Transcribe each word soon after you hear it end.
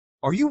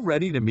Are you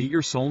ready to meet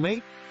your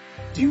soulmate?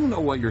 Do you know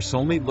what your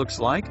soulmate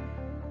looks like?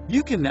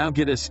 You can now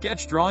get a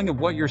sketch drawing of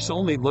what your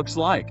soulmate looks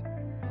like.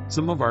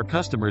 Some of our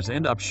customers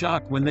end up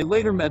shocked when they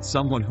later met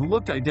someone who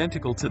looked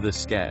identical to the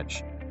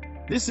sketch.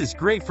 This is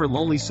great for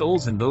lonely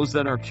souls and those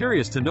that are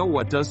curious to know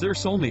what does their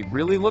soulmate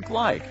really look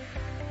like.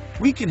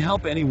 We can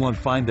help anyone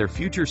find their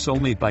future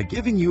soulmate by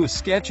giving you a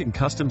sketch and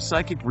custom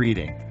psychic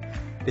reading.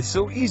 It's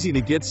so easy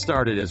to get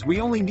started as we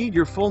only need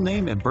your full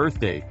name and birth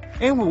date,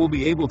 and we will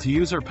be able to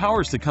use our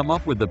powers to come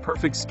up with the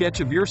perfect sketch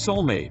of your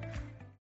soulmate.